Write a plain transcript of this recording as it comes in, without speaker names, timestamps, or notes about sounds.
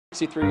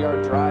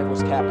63-yard drive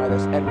was capped by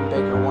this Edwin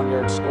Baker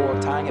 1-yard score,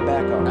 tying it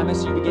back up.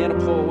 MSU began to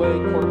pull away.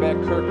 Quarterback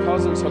Kirk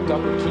Cousins hooked up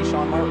with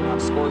Keyshawn Martin on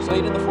scores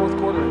late in the fourth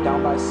quarter, and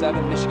down by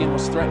 7. Michigan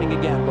was threatening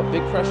again, but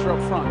big pressure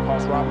up front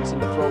caused Robinson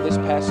to throw this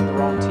pass to the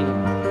wrong team.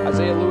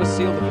 Isaiah Lewis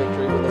sealed the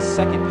victory with his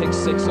second pick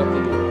 6 of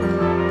the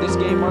year. This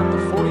game marked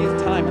the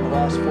 40th time in the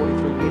last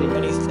 43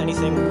 meetings.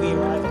 Anything we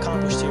or I have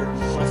accomplished here,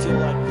 I feel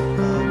like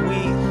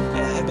we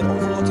have been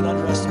overlooked and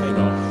underestimated.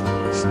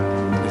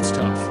 It's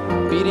tough.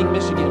 Beating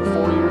Michigan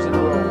 4 years in a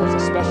row was a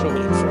special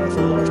win for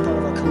a large part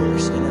of our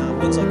careers, and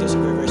wins like this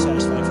are very, very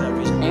satisfying for that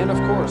reason. And of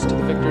course, to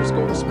the victors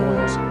go the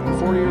spoils.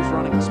 4 years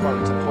running, the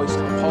Spartans have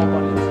hoisted the Paul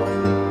Bunyan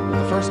Trophy.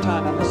 The first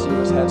time MSU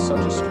has had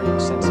such a streak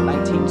since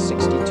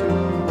 1962.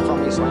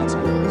 From East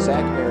Lansing,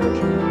 Zach Barrage,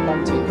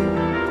 Home TV.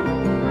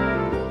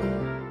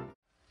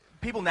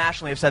 People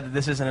nationally have said that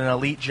this isn't an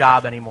elite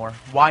job anymore.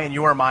 Why, in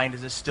your mind,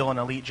 is this still an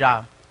elite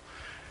job?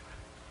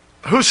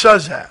 Who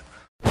says that?